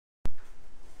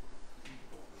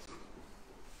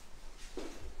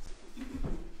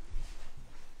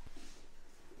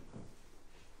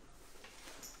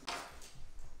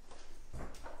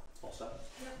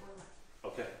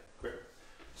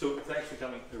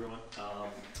everyone. I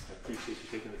appreciate you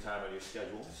taking the time on your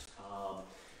schedules.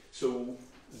 So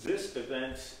this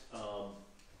event,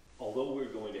 although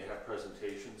we're going to have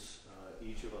presentations,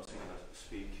 each of us is going to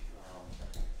speak.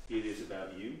 It is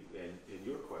about you and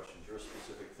your questions, your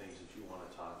specific things that you want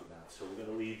to talk about. So we're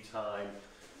going to leave time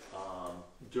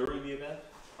during the event,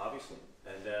 obviously,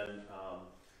 and then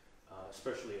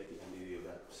especially at the end of the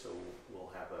event. So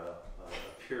we'll have a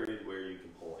period where you can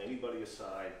pull anybody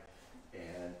aside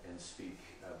and speak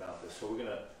about this. So we're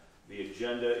gonna, the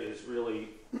agenda is really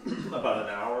about an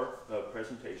hour of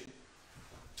presentation,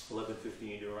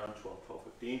 11:15 to around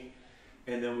 12:15,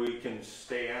 and then we can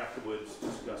stay afterwards,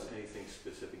 discuss anything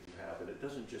specific you have. And it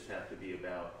doesn't just have to be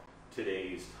about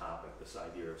today's topic, this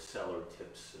idea of seller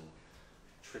tips and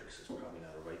tricks is probably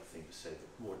not a right thing to say,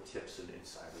 but more tips and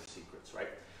insider secrets, right?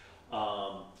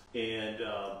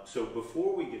 So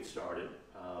before we get started,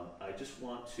 I just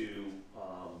want to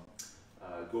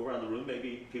go around the room.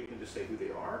 Maybe people can just say who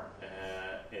they are,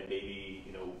 and maybe,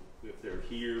 you know, if they're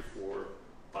here for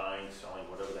buying, selling,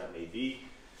 whatever that may be,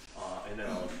 and then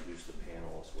I'll introduce the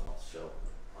panel as well. So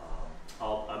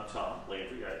I'm Tom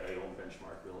Landry. I own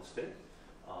Benchmark Real Estate.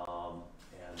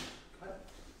 And go ahead.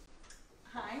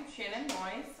 Hi, I'm Shannon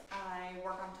Noyes. I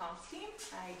work on Tom's team.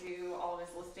 I do all of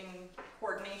his listing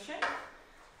coordination.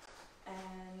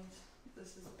 And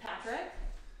this is Patrick.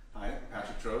 Hi,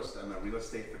 Patrick Trost. I'm a real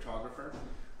estate photographer.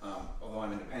 Although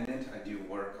I'm independent, I do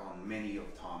work on many of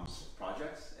Tom's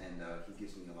projects, and he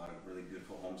gives me a lot of really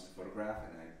beautiful homes to photograph,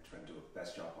 and I try to do the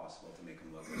best job possible to make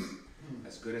them look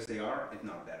as good as they are, if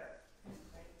not better.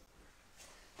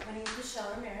 My name is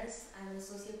Michelle Ramirez. I'm an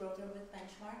associate broker with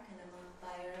Benchmark, and I'm a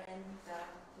buyer and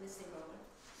listing broker.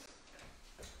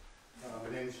 My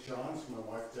name is John. It's my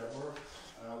wife Deborah.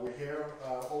 We're here.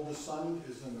 Oldest son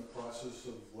is in the process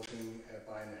of looking at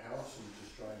buying a house and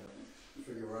just trying to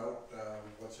figure out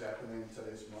what's happening in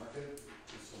today's market.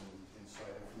 Get some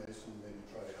inside information, maybe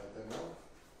try to help them out.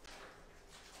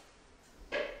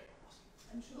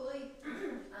 I'm Julie.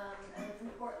 I live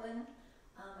in Portland.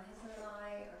 My husband and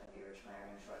I are going to be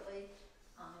retiring shortly,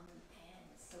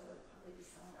 and so we'll probably be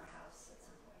selling our house at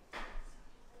some point.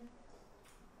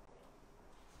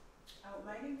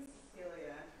 My name is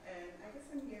Celia, and I guess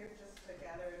I'm here just to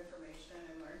gather information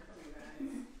and learn from you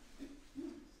guys.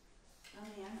 I'm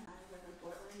Ann. I live in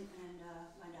Portland, and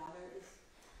my daughter is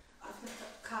off to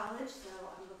college, so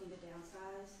I'm looking to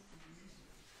downsize and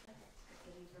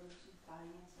get information,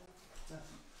 finance.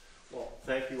 Well,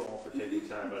 thank you all for taking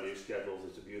time out of your schedules.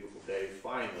 It's a beautiful day,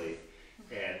 finally,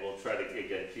 and we'll try to,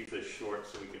 again, keep this short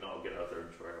so we can all get out there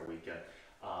and enjoy our weekend.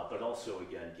 But also,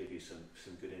 again, give you some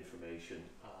good information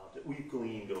that we've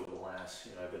gleaned over the last,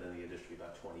 you know, I've been in the industry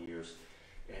about 20 years,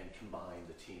 and combined,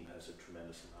 the team has a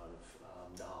tremendous amount of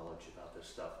knowledge about this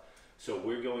stuff. So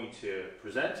we're going to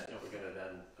present, and we're going to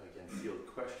then, again, field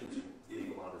questions, and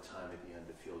leave a lot of time at the end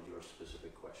to field your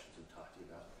specific questions and talk to you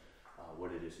about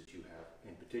what it is that you have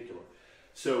in particular.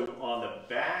 So on the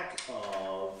back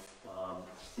of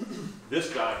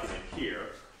this document here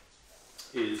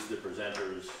is the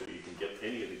presenters, so you can get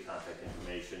any of the contact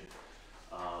information.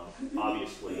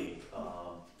 Obviously,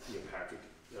 Patrick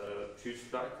shoots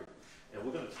photography, and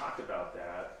we're going to talk about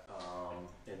that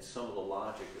and some of the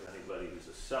logic of anybody who's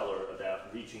a seller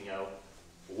about reaching out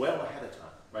well ahead of time,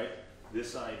 right?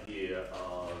 This idea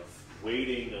of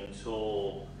waiting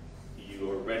until you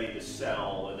are ready to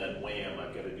sell and then wham,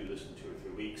 I've got to do this in 2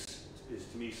 or 3 weeks, is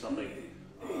to me something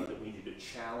that we need to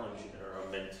challenge in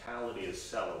our mentality as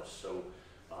sellers. So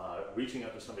reaching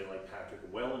out to somebody like Patrick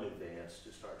well in advance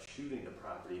to start shooting the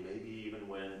property, maybe even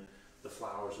when the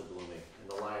flowers are blooming and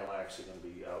the lilacs are going to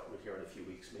be out here in a few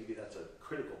weeks. Maybe that's a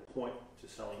critical point to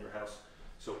selling your house.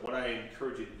 So what I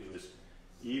encourage you to do is,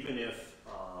 even if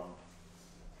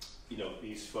you know,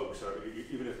 these folks are,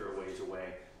 even if they're a ways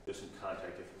away, there's some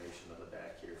contact information on the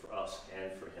back here for us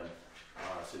and for him,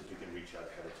 so that you can reach out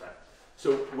ahead of time.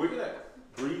 So we're going to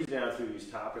breeze down through these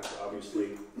topics,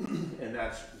 obviously, and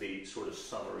that's the sort of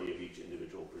summary of each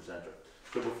individual presenter.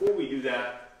 So before we do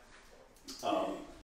that,